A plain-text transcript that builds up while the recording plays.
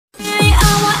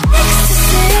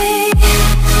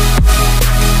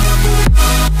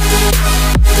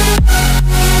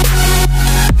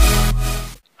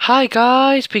Hi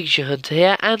guys, Pikachu Hunter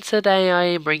here, and today I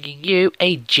am bringing you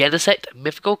a Genesect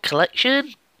Mythical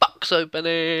Collection box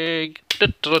opening.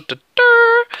 I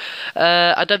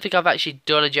don't think I've actually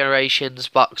done a Generations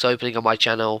box opening on my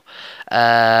channel.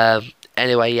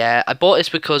 Anyway, yeah, I bought this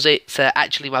because it's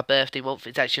actually my birthday month.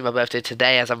 It's actually my birthday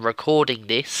today as I'm recording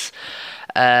this.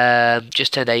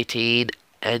 Just turned 18,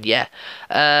 and yeah,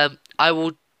 I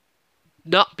will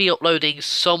not be uploading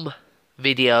some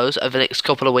videos over the next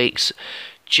couple of weeks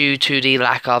due to the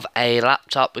lack of a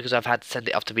laptop, because I've had to send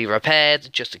it off to be repaired,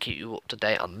 just to keep you up to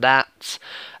date on that.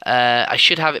 I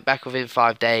should have it back within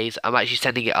 5 days. I'm actually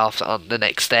sending it off on the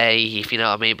next day, if you know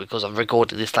what I mean, because I'm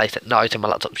recording this late at night and my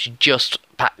laptop just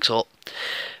packs up.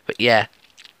 But yeah,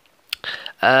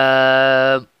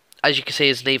 as you can see,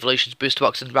 there's an Evolutions booster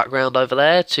box in the background over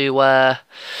there to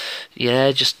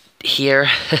yeah, just here.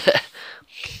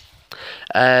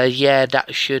 Yeah,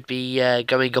 that should be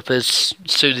going up as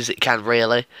soon as it can,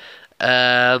 really.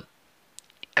 And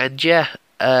yeah,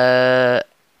 I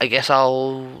guess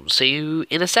I'll see you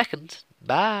in a second.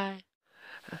 Bye.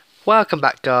 Welcome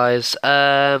back, guys.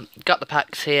 Got the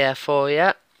packs here for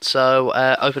you, so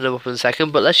open them up in a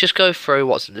second. But let's just go through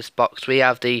what's in this box. We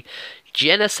have the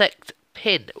Genesect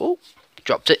pin. Oh,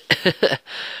 dropped it.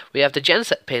 We have the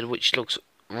Genesect pin, which looks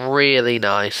really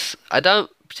nice. I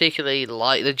don't particularly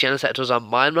like the Genesectors on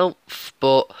my month,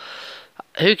 but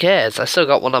who cares? I still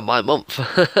got one on my month.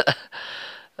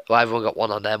 Well, everyone got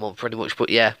one on their month pretty much, but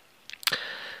yeah.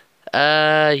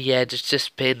 Yeah, just this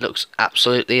pin looks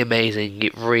absolutely amazing.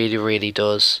 It really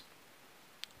does.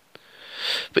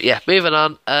 But yeah, moving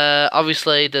on.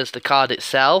 Obviously there's the card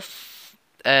itself.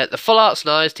 The full art's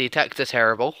nice, the attacks are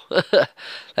terrible.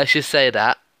 Let's just say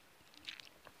that.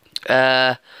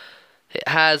 It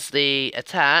has the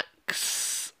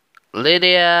attacks.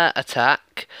 Linear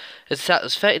attack. Its attack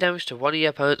does 30 damage to one of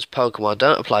your opponent's Pokemon.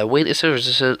 Don't apply weakness or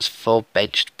resistance for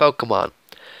benched Pokemon.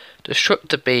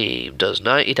 Destructor Beam does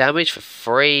 90 damage for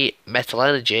 3 metal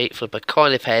energy. Flip a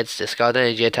coin if heads, discard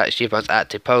energy attached to your opponent's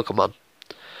active Pokemon.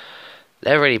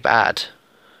 They're really bad.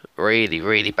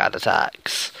 Really bad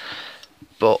attacks.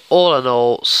 But all in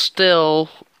all, still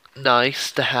nice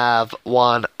to have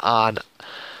one on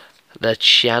the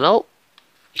channel,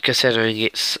 considering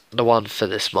it's the one for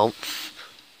this month.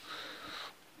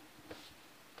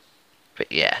 But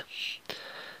yeah,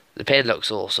 the pin looks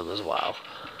awesome as well.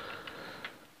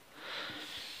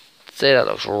 See, that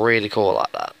looks really cool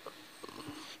like that.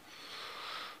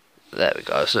 There we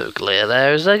go, there's no glare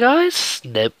there, is there, guys?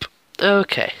 Nope.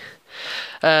 Okay.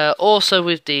 Also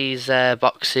with these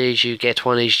boxes, you get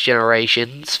one of these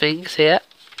Generations things here,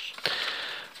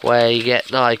 where you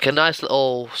get like a nice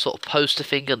little sort of poster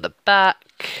thing on the back.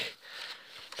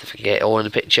 If I can get it all in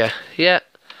the picture. Yeah.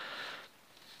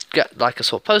 Got like a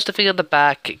sort of poster thing on the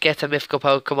back. Get a mythical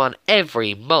Pokemon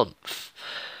every month.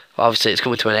 Well, obviously it's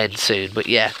coming to an end soon, but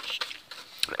yeah.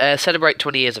 Celebrate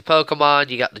 20 years of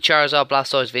Pokemon. You got the Charizard,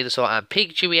 Blastoise, Venusaur and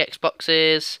Pikachu EX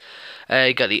boxes.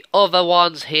 You got the other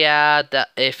ones here that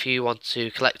if you want to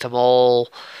collect them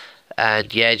all.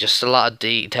 And yeah, just a lot of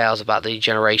details about the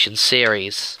Generation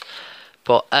series.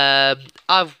 But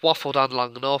I've waffled on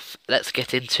long enough. Let's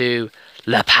get into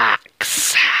the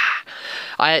packs.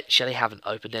 I actually haven't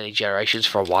opened any Generations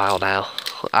for a while now.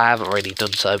 I haven't really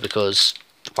done so because,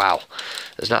 wow,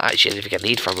 there's not actually anything I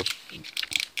need from them.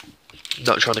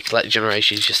 Not trying to collect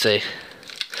Generations, you see.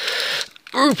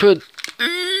 Open!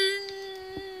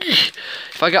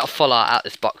 If I got a full art out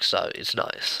this box though, it's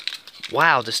nice.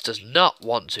 Wow, this does not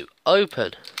want to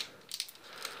open.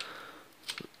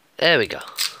 There we go.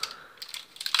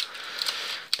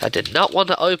 That did not want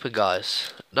to open,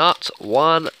 guys. Not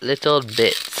one little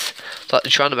bit. It's like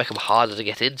they're trying to make them harder to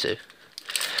get into.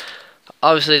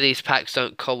 Obviously, these packs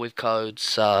don't come with codes,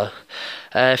 so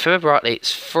if I remember rightly,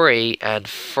 it's free and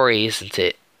free, isn't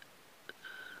it?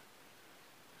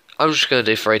 I'm just going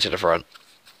to do free to the front.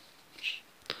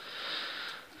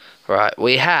 Right,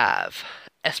 we have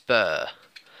Esper,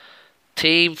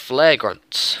 Team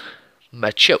Flagrant,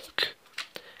 Machoke,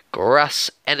 Grass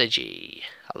Energy.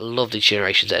 I love the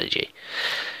Generations energy.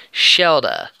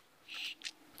 Shelder,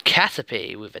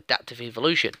 Caterpie with Adaptive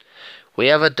Evolution. We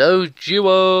have a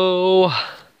Doduo.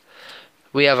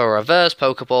 We have a Reverse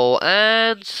Pokeball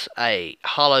and a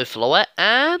Hollow Floette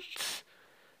and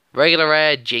regular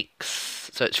rare Jinx.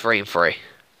 So it's 3 and 3,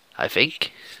 I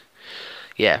think.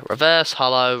 Yeah, Reverse,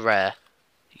 Hollow, Rare.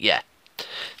 Yeah,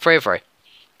 3 and 3.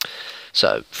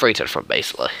 So 3 to the front,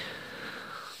 basically.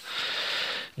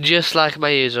 Just like my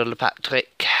usual pack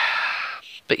trick.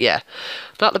 But yeah,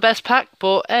 not the best pack,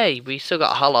 but hey, we still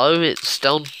got Hollow. It's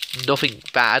still nothing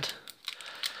bad.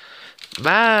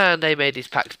 Man, they made these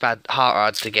packs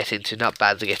hard to get into, not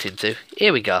bad to get into.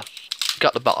 Here we go.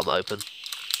 Got the bottom open.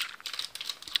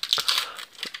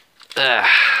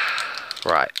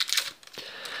 Right.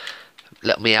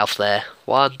 Let me elf there.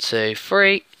 1, 2,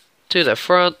 3. To the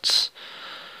front.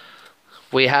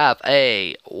 We have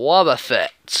a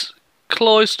Wobbuffet,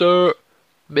 Cloyster,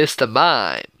 Mr.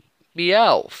 Mime,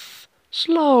 Meowth,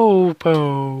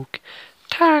 Slowpoke,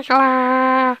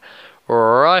 Tangler,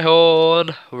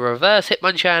 Rhyhorn, Reverse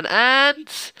Hitmonchan, and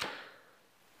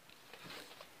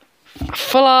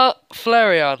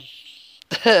Flareon.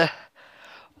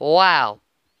 Wow.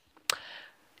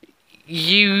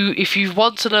 If you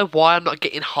want to know why I'm not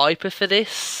getting hyper for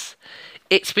this,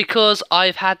 it's because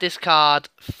I've had this card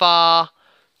far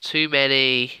too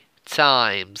many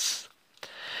times.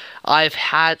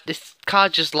 This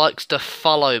card just likes to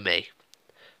follow me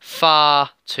far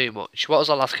too much. What was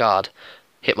our last card?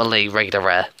 Hitmonlee, regular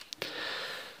rare.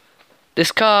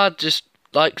 This card just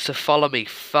likes to follow me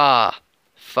far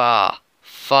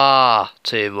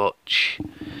too much.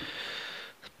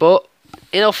 But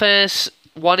in all fairness,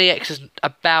 1EX is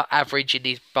about average in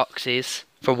these boxes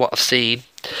from what I've seen.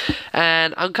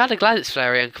 And I'm kind of glad it's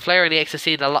Flareon. Flareon EX has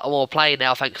seen a lot more play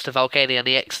now thanks to Volcanion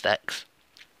EX decks.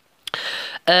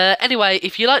 Anyway,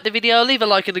 if you liked the video, leave a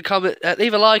like in the comment.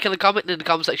 Leave a like and a comment in the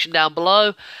comment section down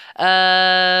below.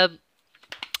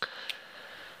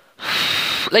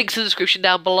 Links in the description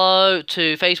down below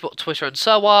to Facebook, Twitter, and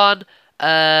so on.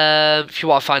 If you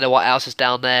want to find out what else is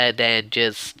down there, then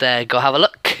just go have a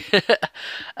look.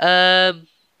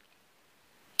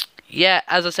 Yeah,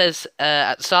 as I says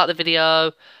at the start of the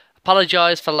video,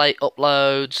 apologise for late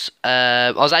uploads.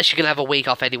 I was actually going to have a week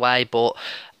off anyway, but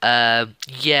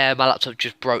yeah, my laptop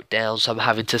just broke down, so I'm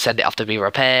having to send it off to be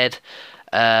repaired.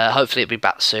 Hopefully it'll be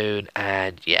back soon,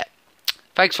 and yeah.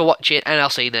 Thanks for watching, and I'll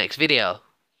see you in the next video.